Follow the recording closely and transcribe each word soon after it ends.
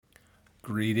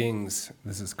Greetings.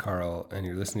 This is Carl, and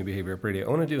you're listening to Behavior Up Radio. I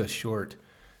want to do a short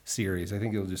series. I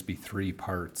think it'll just be 3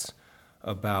 parts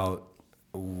about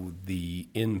the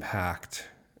impact.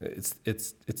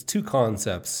 It's 2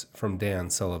 concepts from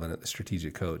Dan Sullivan at The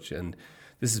Strategic Coach, and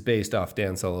this is based off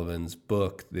Dan Sullivan's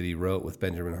book that he wrote with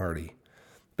Benjamin Hardy.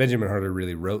 Benjamin Hardy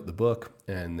really wrote the book,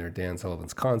 and they're Dan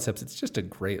Sullivan's concepts. It's just a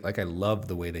great, I love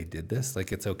the way they did this.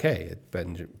 It's okay.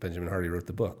 Benjamin Hardy wrote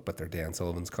the book, but they're Dan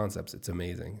Sullivan's concepts. It's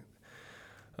amazing.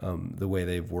 The way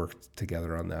they've worked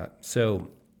together on that.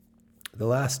 So the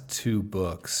last 2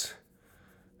 books,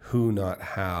 Who Not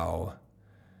How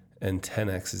and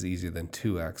 10x is Easier Than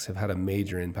 2x, have had a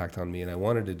major impact on me, and I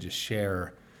wanted to just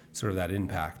share sort of that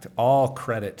impact. All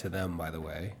credit to them, by the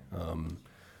way.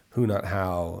 Who Not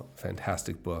How,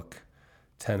 fantastic book.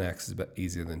 10x is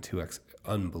Easier Than 2x,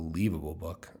 unbelievable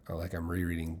book. I'm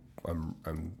reading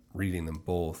them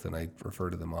both, and I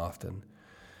refer to them often.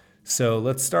 So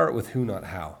let's start with Who Not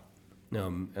How.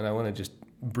 And I want to just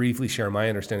briefly share my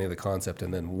understanding of the concept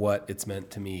and then what it's meant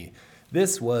to me.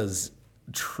 This was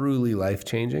truly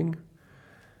life-changing,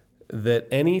 that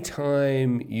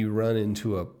anytime you run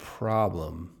into a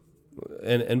problem,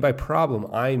 and by problem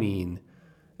I mean,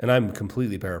 and I'm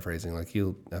completely paraphrasing,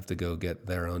 you'll have to go get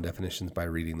their own definitions by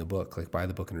reading the book. Buy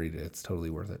the book and read it. It's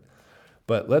totally worth it.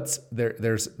 But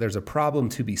there's a problem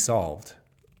to be solved.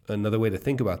 Another way to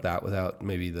think about that without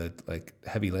maybe the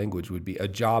heavy language would be a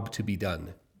job to be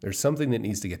done. There's something that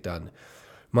needs to get done.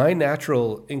 My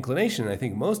natural inclination, I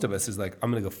think most of us, is I'm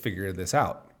going to go figure this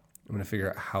out. I'm going to figure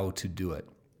out how to do it.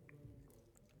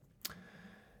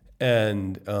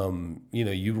 And,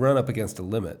 you run up against a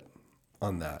limit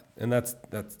on that. And that's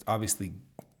obviously,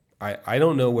 I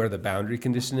don't know where the boundary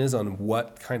condition is on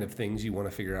what kind of things you want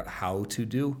to figure out how to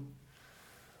do.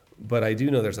 But I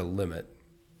do know there's a limit.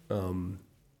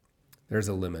 There's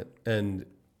a limit. And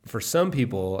for some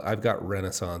people, I've got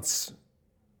Renaissance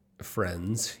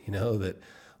friends, that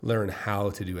learn how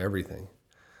to do everything.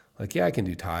 I can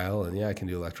do tile, and I can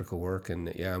do electrical work, and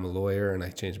I'm a lawyer, and I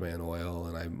change my own oil,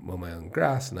 and I mow my own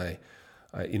grass, and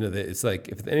it's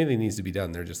if anything needs to be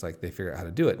done, they're just they figure out how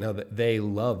to do it. Now, they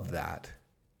love that.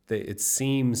 It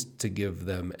seems to give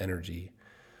them energy.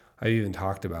 I've even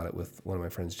talked about it with one of my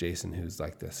friends, Jason, who's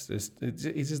like this.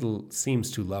 He just seems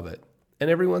to love it. And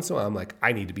every once in a while, I'm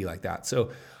I need to be like that. So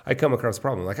I come across a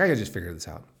problem. I can just figure this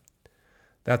out.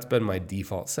 That's been my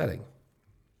default setting.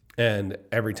 And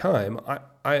every time,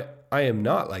 I am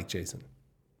not like Jason.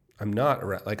 I'm not,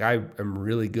 I am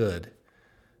really good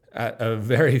at a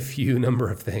very few number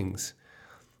of things.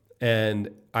 And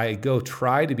I go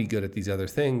try to be good at these other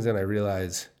things, and I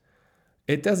realize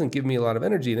it doesn't give me a lot of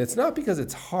energy. And it's not because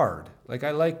it's hard.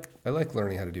 I like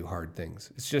learning how to do hard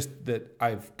things. It's just that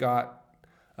I've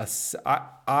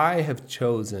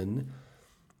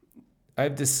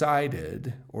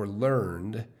decided or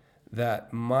learned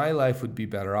that my life would be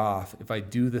better off if I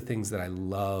do the things that I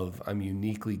love, I'm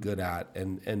uniquely good at,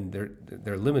 and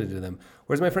they're limited to them.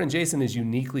 Whereas my friend Jason is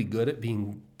uniquely good at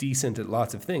being decent at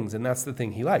lots of things, and that's the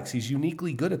thing he likes. He's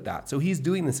uniquely good at that. So he's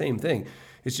doing the same thing.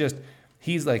 It's just,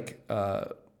 he's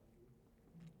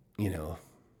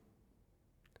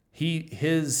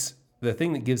the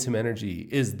thing that gives him energy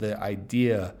is the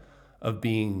idea of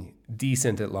being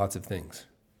decent at lots of things.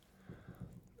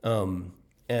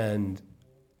 And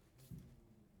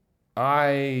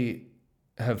I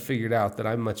have figured out that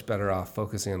I'm much better off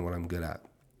focusing on what I'm good at.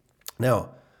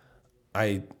 Now,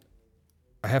 I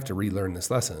have to relearn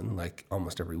this lesson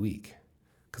almost every week,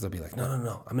 because I'll be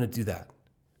no, I'm going to do that.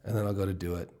 And then I'll go to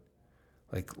do it.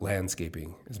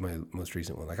 Landscaping is my most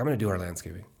recent one. I'm going to do our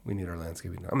landscaping. We need our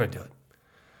landscaping. I'm going to do it.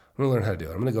 I'm going to learn how to do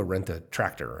it. I'm going to go rent a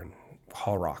tractor and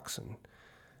haul rocks. And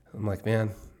I'm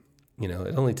man,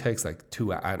 it only takes it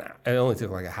only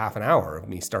took a half an hour of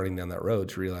me starting down that road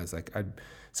to realize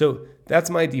so that's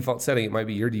my default setting. It might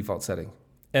be your default setting.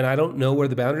 And I don't know where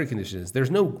the boundary condition is.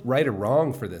 There's no right or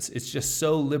wrong for this. It's just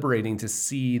so liberating to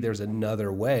see there's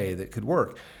another way that could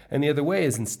work. And the other way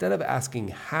is, instead of asking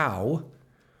how,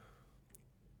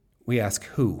 we ask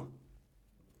who.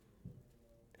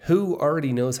 Who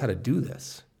already knows how to do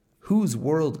this? Who's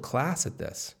world class at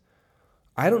this?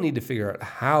 I don't need to figure out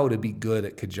how to be good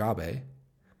at Kajabi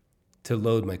to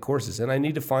load my courses. And I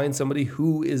need to find somebody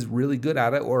who is really good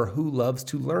at it or who loves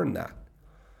to learn that.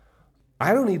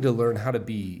 I don't need to learn how to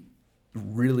be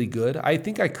really good. I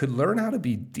think I could learn how to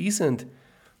be decent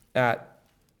at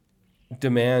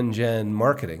demand gen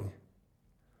marketing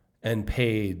and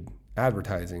paid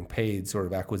advertising, paid sort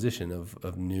of acquisition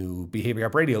of new Behavior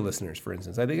Up Radio listeners, for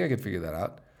instance. I think I could figure that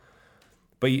out.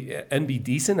 And be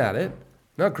decent at it.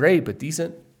 Not great, but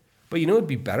decent. But it'd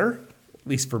be better, at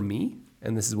least for me,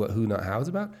 and this is what who, not how is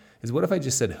about, is what if I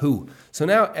just said who? So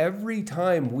now every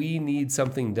time we need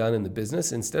something done in the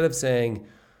business, instead of saying,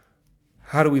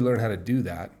 how do we learn how to do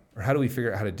that? Or how do we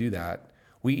figure out how to do that?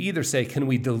 We either say, can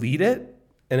we delete it?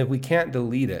 And if we can't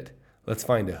delete it, let's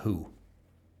find a who.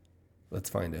 Let's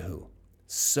find a who.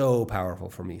 So powerful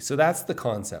for me. So that's the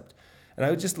concept. And I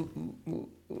would just,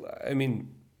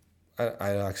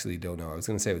 I actually don't know. I was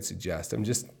going to say I would suggest. I'm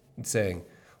just saying,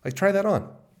 like, try that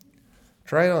on.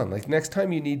 Try it on. Like, next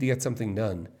time you need to get something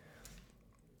done,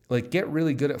 like, get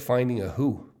really good at finding a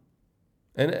who.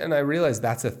 And I realize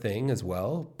that's a thing as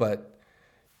well, but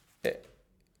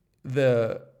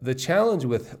the challenge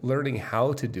with learning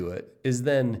how to do it is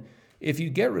then if you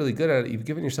get really good at it, you've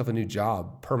given yourself a new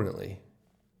job permanently.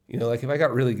 You know, like if I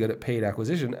got really good at paid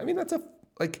acquisition, I mean, that's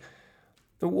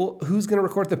well, who's going to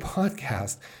record the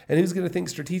podcast and who's going to think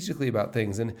strategically about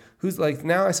things? And who's like,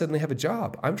 now I suddenly have a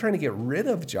job. I'm trying to get rid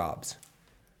of jobs.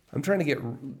 I'm trying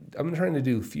to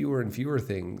do fewer and fewer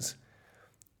things.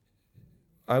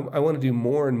 I want to do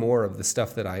more and more of the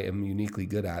stuff that I am uniquely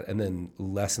good at and then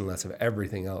less and less of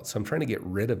everything else. So I'm trying to get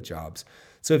rid of jobs.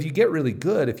 So if you get really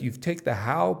good, if you take the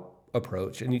how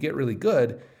approach and you get really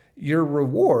good, your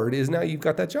reward is now you've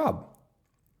got that job.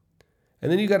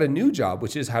 And then you got a new job,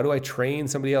 which is how do I train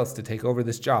somebody else to take over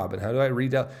this job? And how do I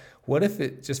read out? What if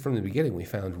it just from the beginning we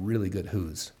found really good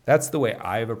who's? That's the way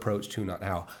I've approached who, not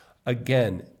how.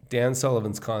 Again, Dan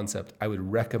Sullivan's concept, I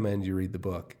would recommend you read the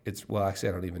book. Actually,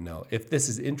 I don't even know. If this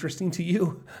is interesting to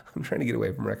you, I'm trying to get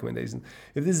away from recommendations.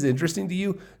 If this is interesting to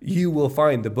you, you will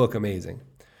find the book amazing.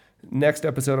 Next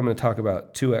episode, I'm going to talk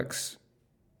about 10x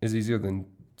is easier than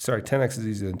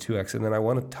 2x. And then I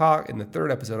want to talk, in the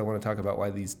third episode, I want to talk about why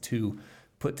these two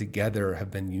put together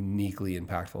have been uniquely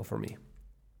impactful for me.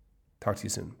 Talk to you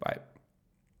soon. Bye.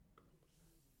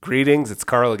 Greetings, it's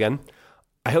Carl again.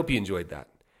 I hope you enjoyed that.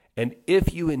 And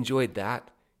if you enjoyed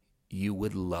that, you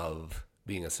would love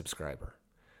being a subscriber.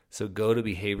 So go to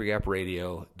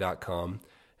behaviorgapradio.com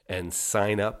and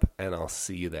sign up, and I'll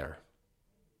see you there.